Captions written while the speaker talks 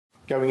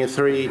Going in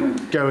 3,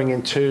 going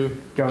in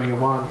 2, going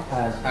in 1,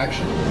 and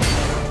action.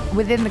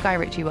 Within the Guy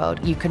Ritchie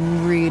world, you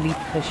can really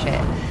push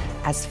it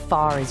as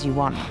far as you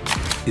want.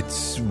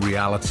 It's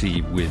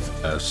reality with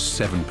a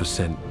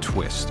 7%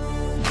 twist.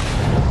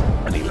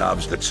 And he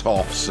loves the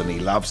toffs and he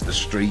loves the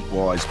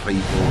streetwise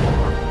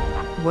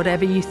people.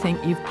 Whatever you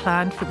think you've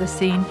planned for the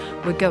scene,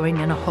 we're going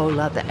in a whole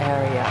other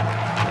area.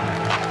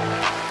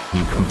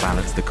 You can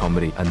balance the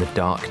comedy and the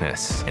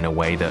darkness in a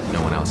way that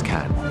no one else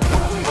can.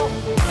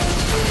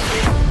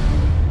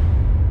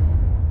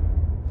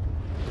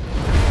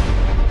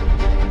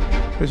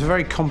 It was a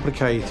very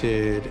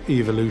complicated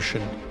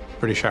evolution,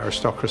 British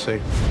aristocracy.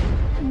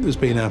 There's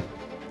been a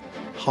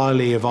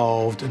highly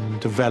evolved and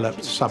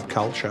developed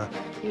subculture.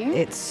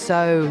 It's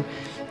so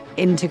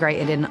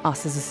integrated in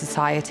us as a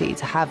society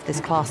to have this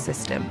class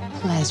system.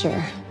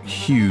 Pleasure.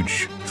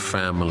 Huge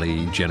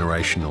family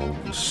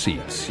generational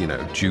seats, you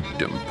know,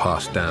 dukedom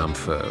passed down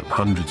for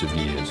hundreds of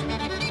years.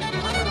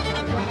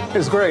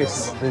 His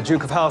Grace, the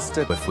Duke of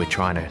Halstead. If we're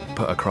trying to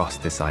put across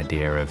this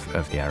idea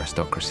of the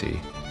aristocracy,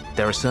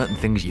 there are certain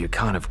things you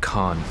kind of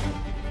can't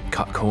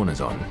cut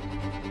corners on.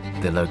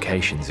 The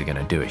locations are going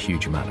to do a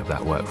huge amount of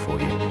that work for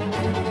you.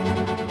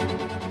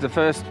 The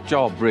first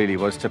job really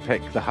was to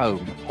pick the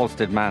home,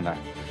 Halstead Manor.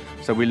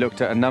 So we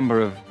looked at a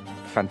number of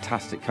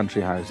fantastic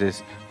country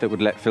houses that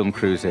would let film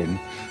crews in,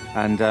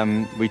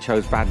 and we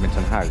chose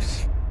Badminton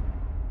House.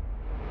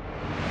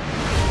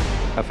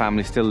 Her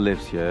family still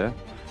lives here,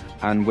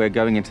 and we're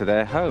going into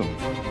their home.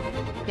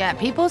 Yeah,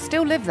 people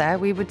still live there.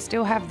 We would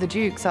still have the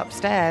Dukes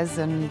upstairs,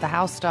 and the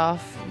house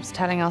staff was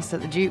telling us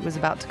that the Duke was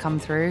about to come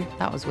through.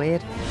 That was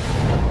weird.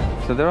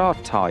 So there are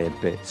tired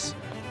bits,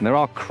 and there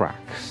are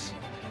cracks,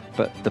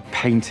 but the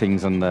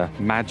paintings and the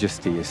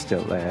majesty is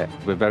still there.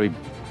 We're very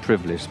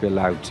privileged to be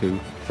allowed to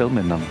film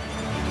in them.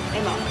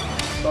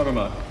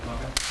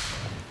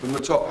 From the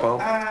top,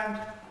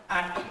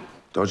 pal.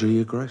 Dodger,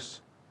 Your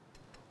Grace.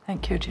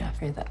 Thank you,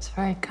 Geoffrey. That's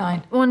very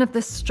kind. One of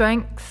the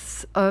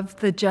strengths of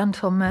The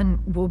Gentleman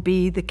will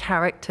be the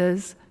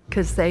characters,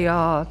 because they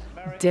are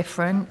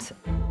different.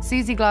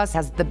 Susie Glass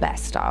has the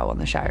best style on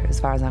the show, as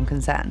far as I'm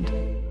concerned.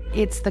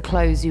 It's the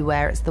clothes you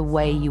wear, it's the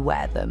way you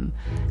wear them,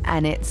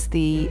 and it's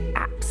the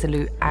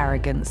absolute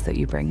arrogance that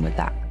you bring with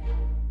that.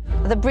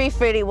 The brief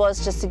really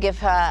was just to give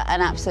her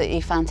an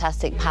absolutely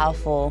fantastic,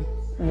 powerful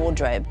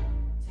wardrobe.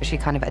 She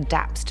kind of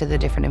adapts to the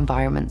different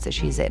environments that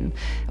she's in,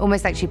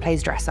 almost like she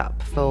plays dress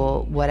up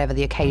for whatever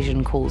the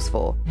occasion calls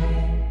for.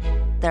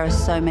 There are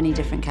so many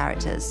different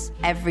characters.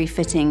 Every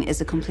fitting is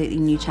a completely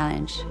new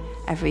challenge.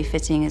 Every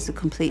fitting is a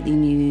completely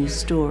new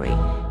story.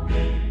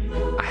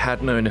 I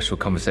had no initial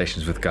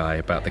conversations with Guy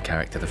about the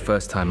character. The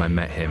first time I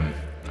met him,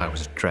 I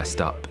was dressed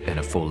up in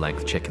a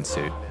full-length chicken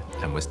suit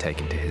and was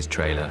taken to his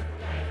trailer.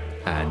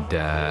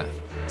 And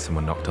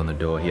someone knocked on the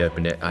door, he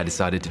opened it. I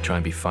decided to try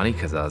and be funny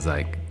because I was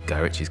like, Guy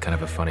Ritchie's kind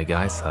of a funny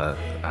guy, so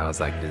I was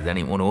like, does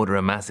anyone order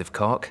a massive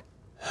cock?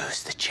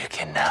 Who's the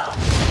chicken now?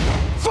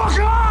 Fuck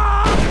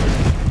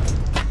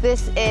off!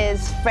 This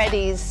is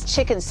Freddie's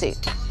chicken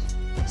suit.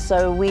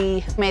 So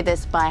we made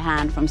this by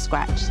hand from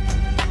scratch.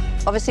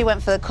 Obviously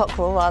went for the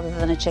cockerel rather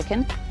than a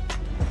chicken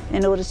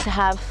in order to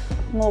have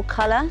more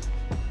colour.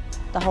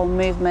 The whole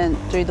movement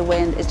through the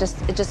wind, it just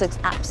looks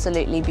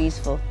absolutely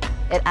beautiful.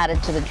 It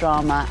added to the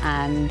drama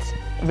and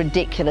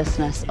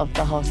ridiculousness of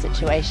the whole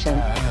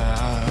situation.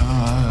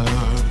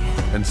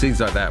 And scenes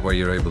like that where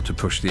you're able to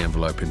push the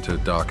envelope into a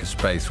darker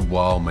space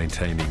while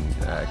maintaining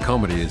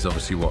comedy is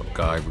obviously what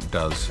Guy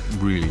does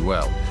really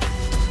well.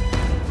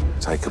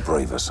 Take a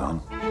breather,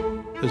 son.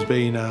 There's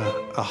been a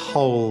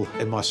hole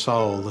in my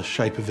soul, the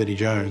shape of Vinnie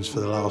Jones, for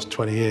the last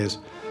 20 years,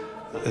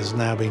 that has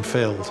now been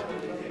filled.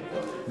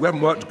 We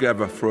haven't worked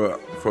together for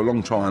a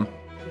long time,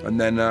 and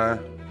then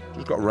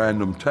just got a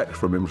random text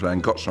from him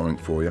saying, got something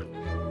for you.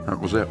 That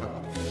was it.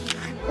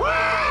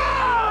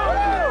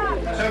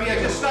 So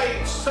yeah, just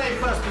stay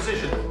in first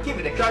position. Give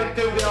it a go. Don't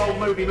do the old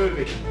movie.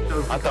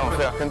 I don't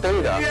think I can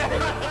do that.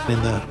 Yeah.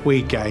 In the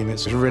weed game,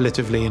 it's a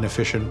relatively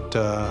inefficient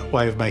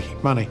way of making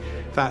money.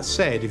 That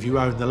said, if you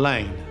own the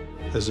lane,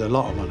 there's a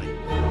lot of money.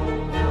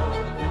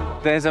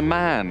 There's a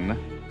man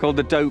called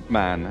the Dope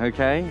Man,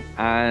 okay?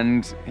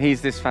 And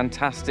he's this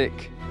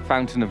fantastic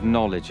fountain of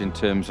knowledge in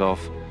terms of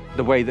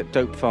the way that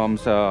dope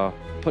farms are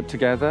put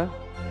together.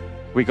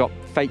 We got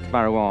fake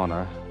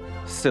marijuana,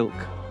 silk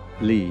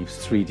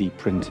leaves, 3D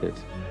printed.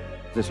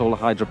 It's all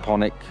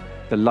hydroponic.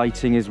 The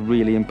lighting is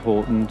really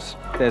important.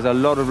 There's a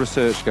lot of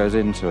research goes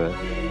into it.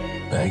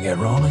 Better get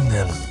rolling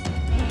then.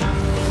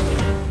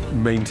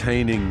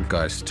 Maintaining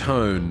Guy's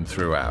tone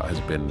throughout has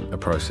been a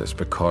process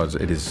because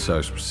it is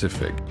so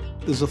specific.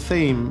 There's a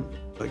theme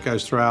that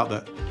goes throughout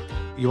that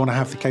you want to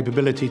have the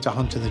capability to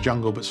hunt in the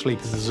jungle but sleep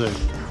in the zoo.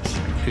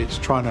 It's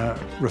trying to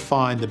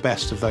refine the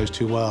best of those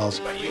two worlds.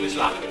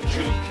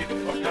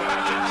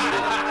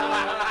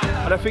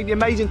 And I think the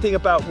amazing thing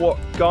about what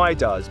Guy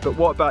does, but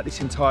what about this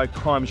entire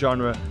crime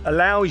genre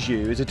allows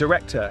you as a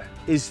director,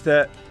 is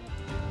that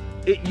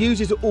it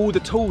uses all the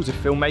tools of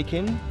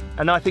filmmaking,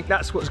 and I think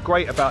that's what's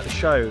great about the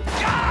show.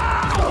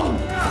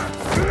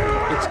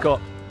 It's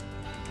got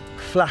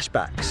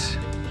flashbacks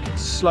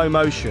slow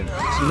motion,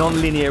 it's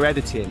non-linear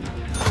editing,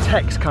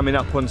 text coming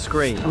up on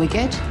screen. Are we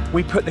good?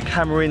 We put the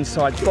camera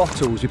inside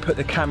bottles, we put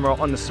the camera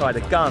on the side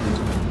of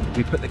guns,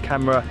 we put the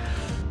camera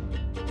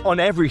on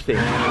everything.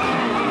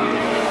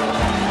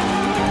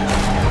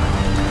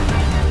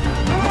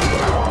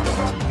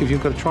 If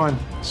you've got to try and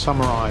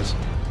summarise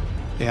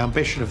the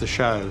ambition of the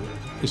show,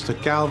 is to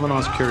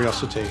galvanise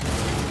curiosity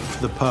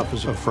for the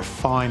purpose of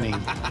refining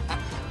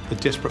the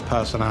disparate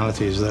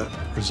personalities that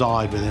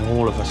reside within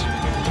all of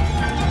us.